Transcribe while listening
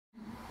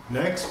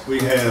Next, we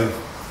have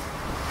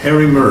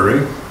Harry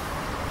Murray.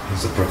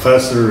 He's a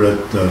professor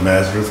at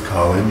Nazareth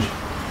College,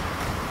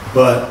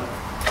 but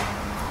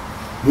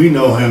we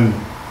know him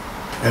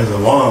as a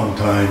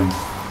long-time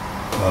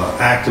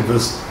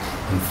activist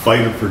and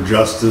fighter for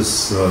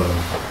justice,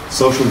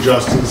 social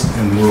justice,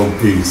 and world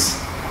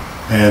peace.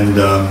 And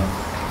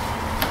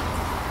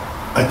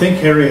I think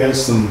Harry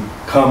has some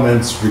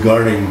comments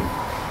regarding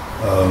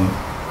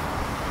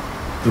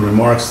the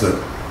remarks that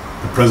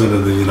the President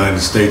of the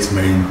United States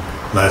made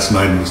last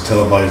night in his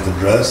televised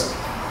address,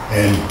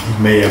 and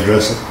he may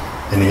address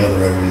any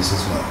other areas as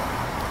well.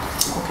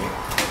 Okay.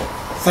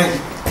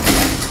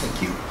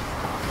 Thank you.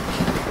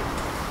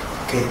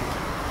 Okay.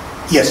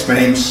 Yes, my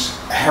name's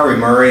Harry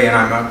Murray, and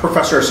I'm a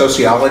professor of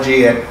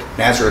sociology at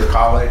Nazareth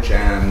College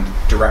and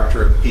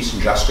director of the Peace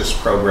and Justice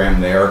program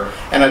there.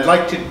 And I'd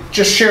like to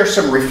just share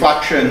some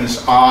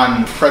reflections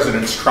on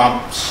President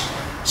Trump's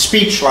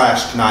speech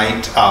last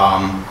night,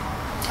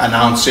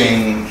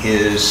 announcing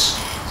his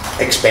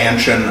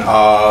expansion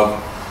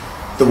of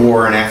the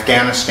war in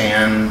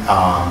Afghanistan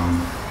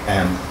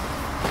and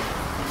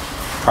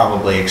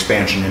probably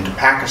expansion into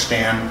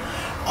Pakistan.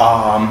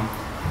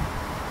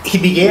 He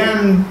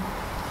began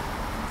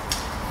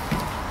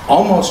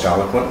almost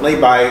eloquently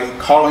by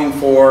calling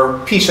for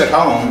peace at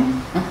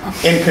home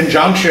in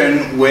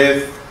conjunction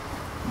with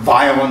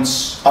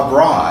violence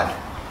abroad.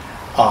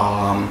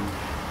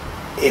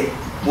 It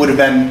would have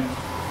been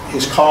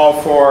his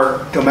call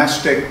for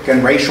domestic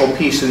and racial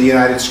peace in the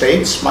United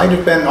States might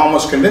have been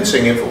almost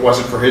convincing if it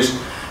wasn't for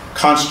his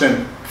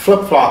constant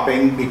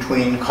flip-flopping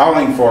between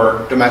calling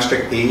for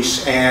domestic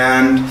peace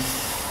and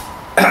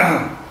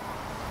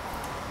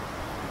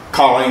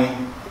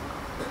calling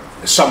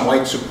some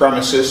white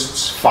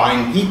supremacists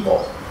fine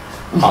people.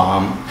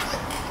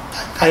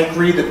 I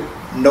agree that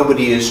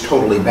nobody is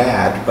totally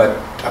bad, but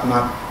I'm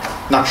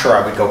not sure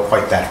I would go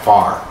quite that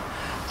far.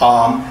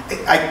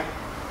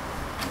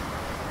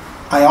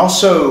 I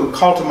also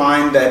call to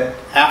mind that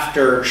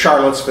after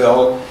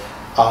Charlottesville,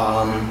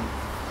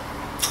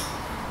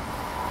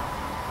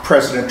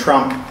 President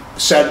Trump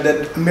said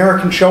that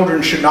American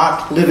children should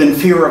not live in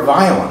fear of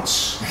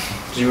violence.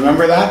 Do you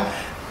remember that?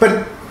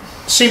 But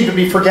seemed to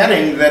be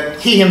forgetting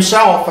that he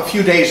himself, a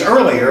few days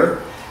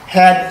earlier,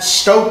 had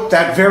stoked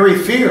that very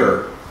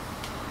fear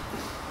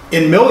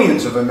in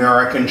millions of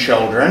American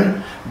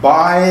children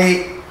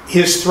by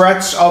his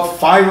threats of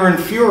fire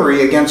and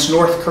fury against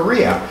North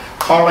Korea,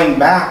 calling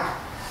back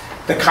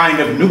the kind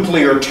of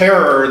nuclear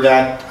terror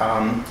that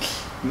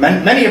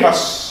many of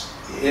us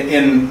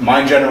in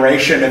my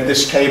generation at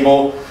this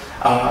table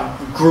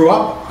grew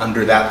up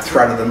under, that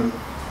threat of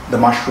the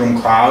mushroom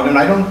cloud. And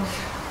I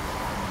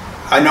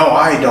know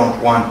I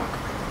don't want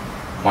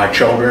my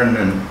children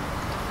and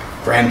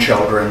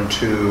grandchildren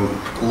to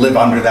live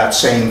under that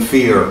same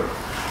fear.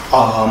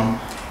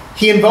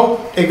 He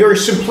invoked a very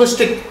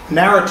simplistic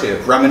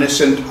narrative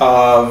reminiscent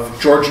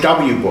of George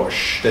W.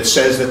 Bush that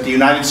says that the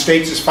United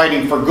States is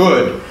fighting for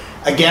good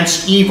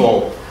against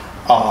evil,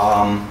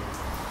 and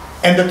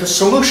that the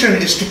solution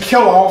is to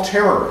kill all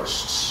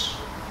terrorists,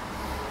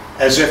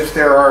 as if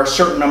there are a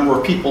certain number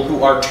of people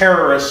who are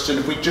terrorists, and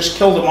if we just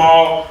kill them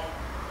all,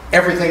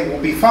 everything will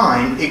be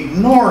fine,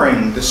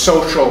 ignoring the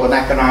social and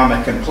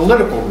economic and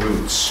political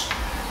roots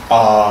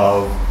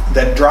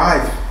that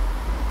drive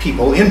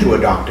people into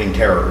adopting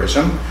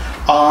terrorism.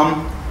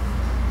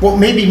 What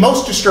may be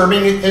most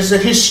disturbing is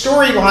that his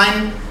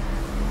storyline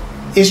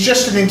is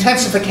just an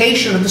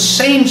intensification of the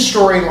same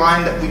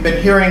storyline that we've been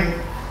hearing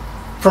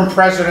from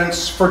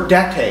presidents for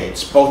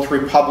decades, both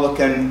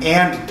Republican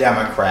and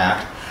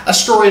Democrat, a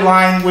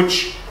storyline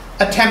which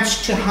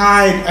attempts to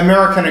hide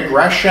American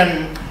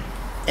aggression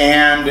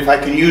and, if I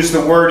can use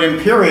the word,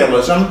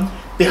 imperialism,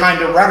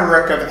 behind a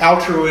rhetoric of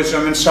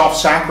altruism and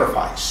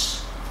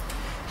self-sacrifice.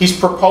 He's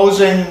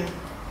proposing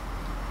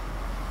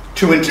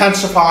to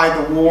intensify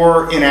the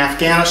war in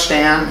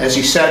Afghanistan, as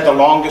he said, the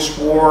longest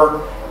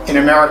war in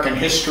American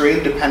history,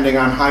 depending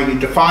on how you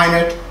define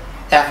it.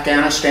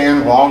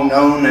 Afghanistan, long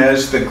known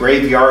as the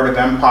graveyard of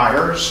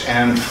empires,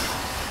 and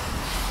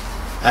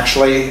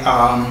actually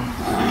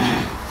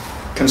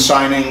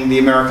consigning the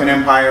American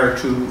empire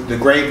to the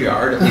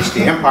graveyard, at least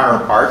the empire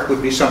part,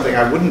 would be something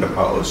I wouldn't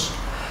oppose.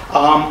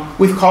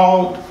 We've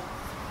called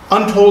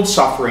untold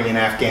suffering in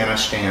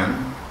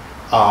Afghanistan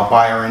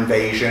by our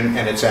invasion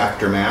and its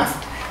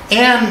aftermath.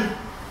 And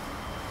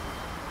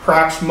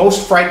perhaps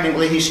most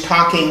frighteningly, he's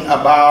talking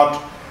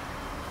about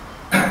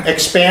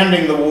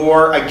expanding the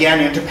war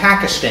again into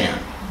Pakistan.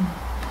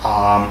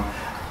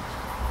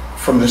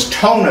 From this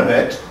tone of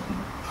it,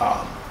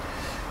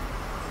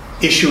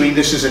 issuing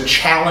this as a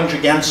challenge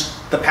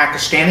against the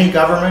Pakistani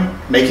government,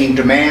 making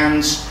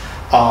demands.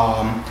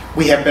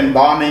 We have been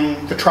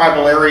bombing the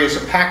tribal areas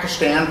of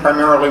Pakistan,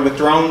 primarily with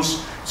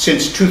drones,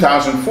 since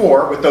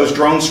 2004, with those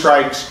drone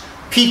strikes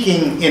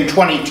peaking in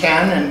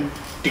 2010 and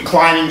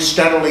declining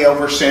steadily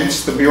ever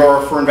since. The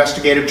Bureau for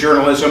Investigative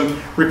Journalism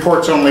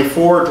reports only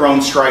 4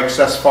 drone strikes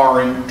thus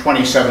far in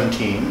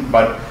 2017,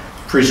 but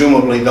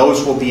presumably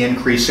those will be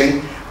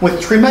increasing,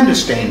 with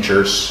tremendous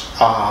dangers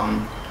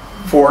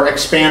for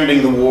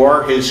expanding the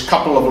war. His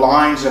couple of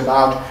lines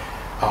about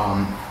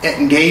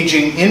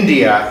engaging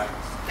India,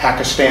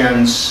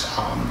 Pakistan's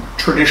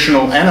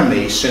traditional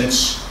enemy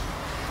since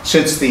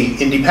the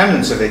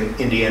independence of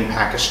India and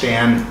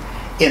Pakistan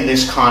in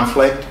this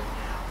conflict,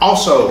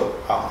 also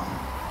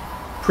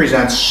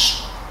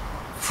presents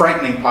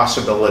frightening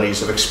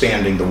possibilities of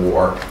expanding the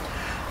war.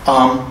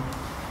 But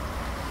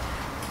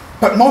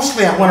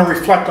mostly I want to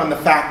reflect on the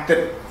fact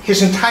that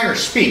his entire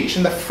speech,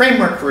 and the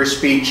framework for his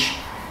speech,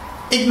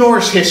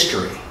 ignores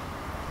history.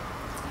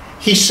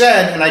 He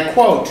said, and I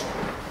quote,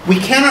 "We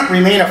cannot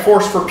remain a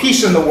force for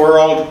peace in the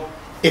world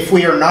if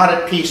we are not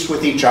at peace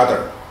with each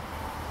other."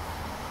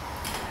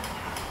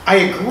 I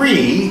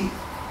agree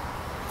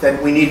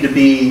that we need to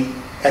be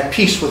at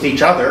peace with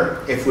each other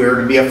if we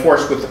are to be a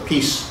force for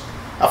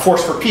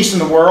peace in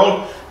the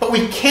world, but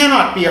we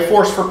cannot be a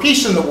force for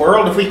peace in the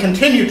world if we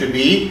continue to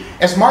be,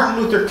 as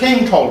Martin Luther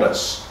King told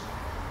us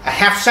a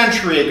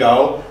half-century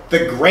ago,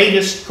 the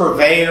greatest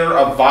purveyor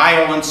of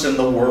violence in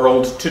the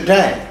world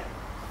today.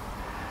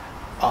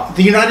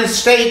 The United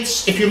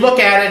States, if you look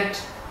at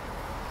it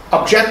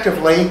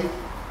objectively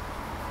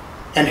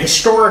and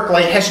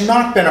historically, has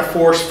not been a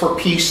force for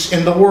peace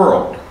in the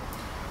world.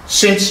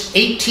 Since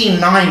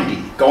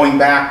 1890, going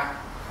back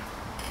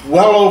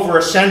well over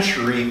a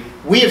century,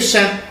 we have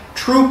sent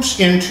troops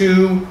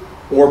into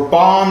or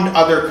bombed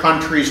other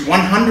countries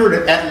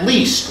at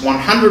least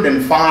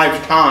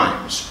 105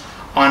 times.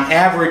 On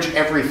average,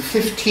 every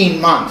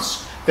 15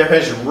 months. There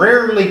has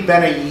rarely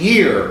been a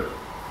year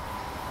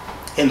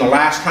in the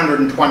last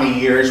 120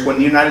 years when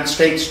the United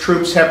States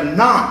troops have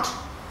not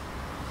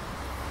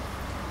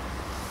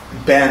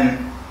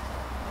been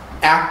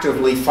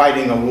actively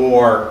fighting a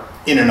war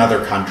in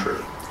another country.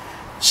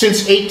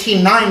 Since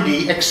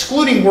 1890,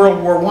 excluding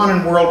World War I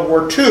and World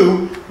War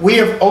II, we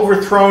have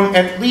overthrown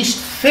at least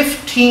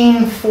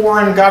 15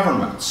 foreign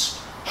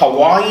governments.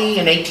 Hawaii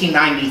in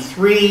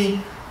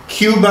 1893,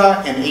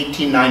 Cuba in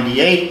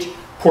 1898,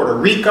 Puerto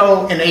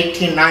Rico in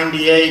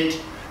 1898,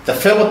 the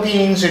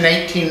Philippines in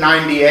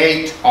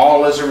 1898,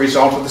 all as a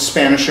result of the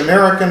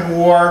Spanish-American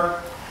War,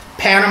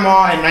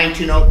 Panama in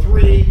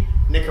 1903,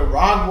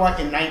 Nicaragua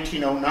in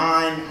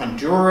 1909,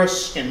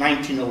 Honduras in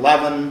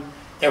 1911,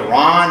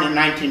 Iran in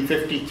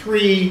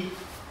 1953,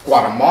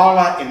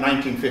 Guatemala in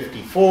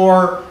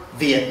 1954,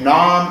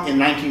 Vietnam in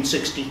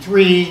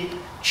 1963,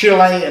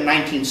 Chile in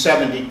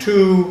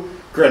 1972,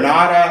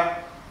 Grenada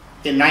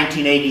in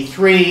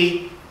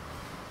 1983,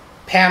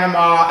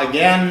 Panama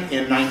again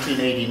in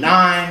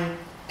 1989,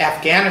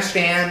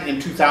 Afghanistan in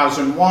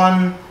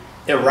 2001,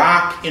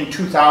 Iraq in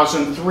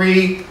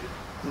 2003.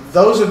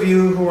 Those of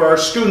you who are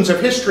students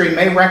of history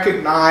may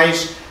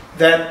recognize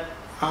that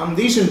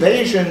these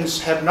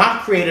invasions have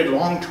not created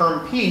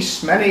long-term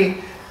peace.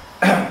 Many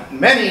of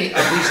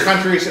these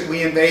countries that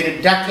we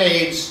invaded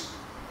decades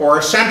or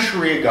a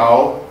century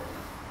ago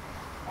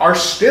are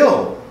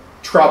still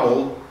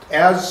troubled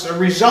as a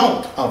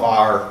result of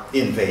our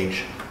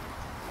invasion.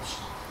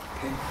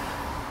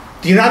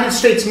 The United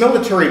States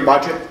military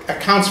budget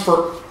accounts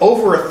for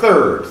over a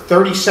third,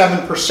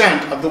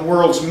 37% of the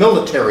world's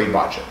military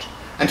budget.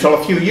 Until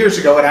a few years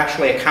ago, it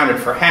actually accounted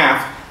for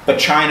half, but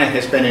China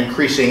has been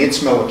increasing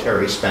its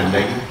military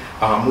spending.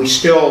 We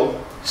still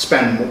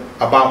spend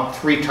about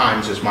 3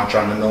 times as much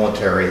on the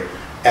military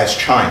as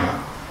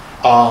China.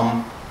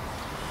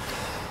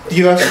 The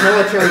U.S.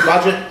 military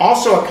budget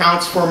also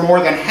accounts for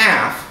more than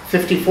half,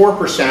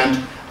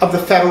 54%, of the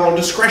federal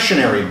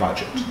discretionary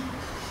budget.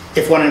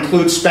 If one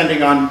includes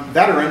spending on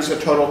veterans, the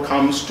total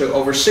comes to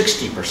over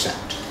 60%.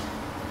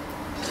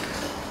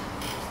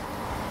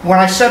 When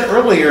I said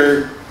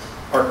earlier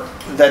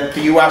that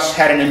the U.S.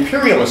 had an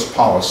imperialist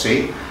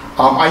policy,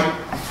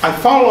 I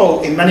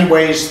follow in many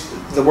ways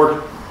the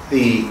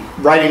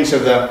writings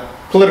of the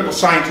political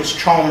scientist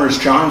Chalmers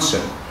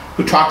Johnson,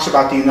 who talks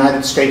about the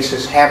United States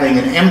as having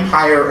an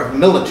empire of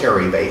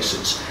military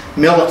bases.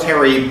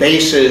 Military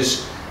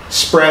bases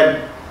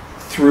spread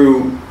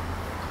through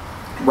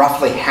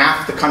roughly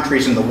half the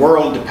countries in the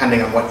world,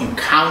 depending on what you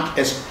count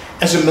as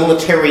a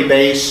military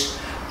base.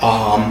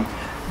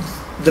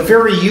 The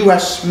very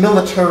U.S.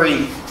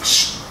 military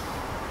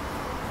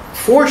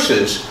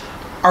forces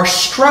are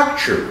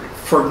structured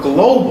for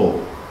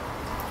global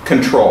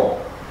control.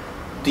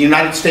 The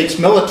United States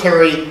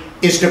military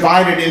is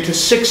divided into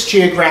 6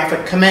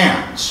 geographic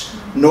commands.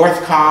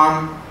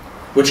 NORTHCOM,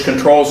 which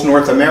controls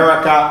North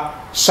America,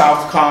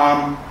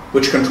 SOUTHCOM,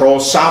 which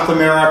controls South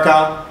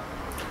America,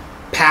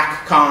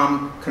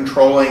 PACCOM,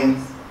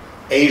 controlling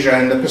Asia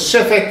and the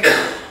Pacific,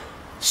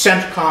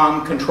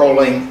 CENTCOM,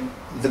 controlling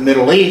the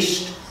Middle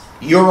East,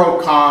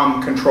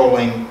 EUROCOM,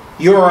 controlling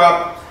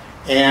Europe,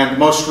 and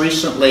most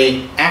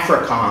recently,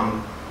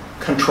 AFRICOM,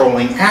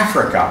 controlling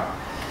Africa.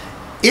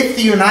 If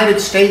the United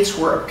States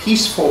were a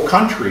peaceful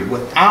country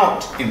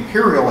without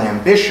imperial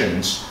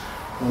ambitions,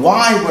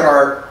 why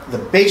would the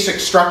basic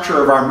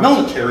structure of our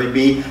military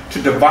be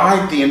to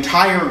divide the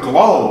entire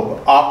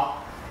globe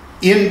up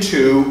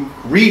into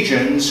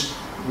regions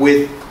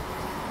with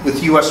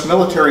U.S.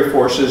 military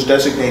forces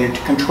designated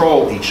to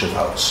control each of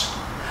those?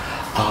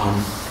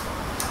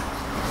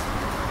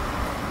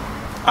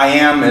 I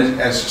am,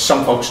 as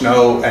some folks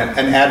know,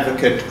 an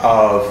advocate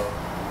of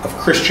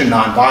Christian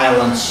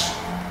nonviolence.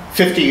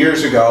 50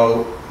 years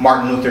ago,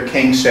 Martin Luther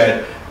King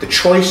said, "The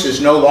choice is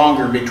no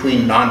longer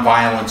between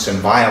nonviolence and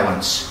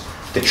violence.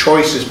 The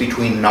choice is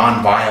between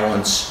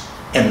nonviolence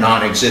and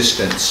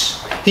non-existence."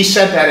 He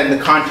said that in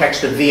the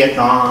context of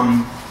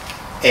Vietnam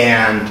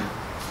and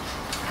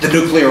the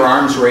nuclear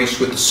arms race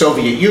with the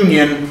Soviet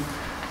Union.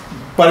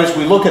 But as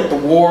we look at the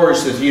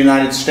wars that the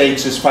United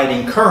States is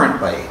fighting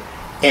currently,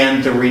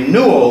 and the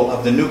renewal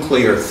of the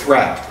nuclear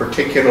threat,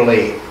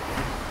 particularly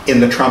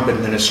in the Trump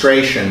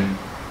administration,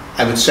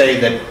 I would say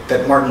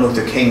that Martin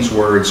Luther King's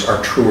words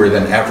are truer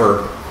than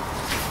ever.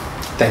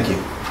 Thank you.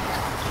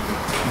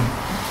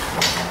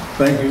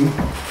 Thank you.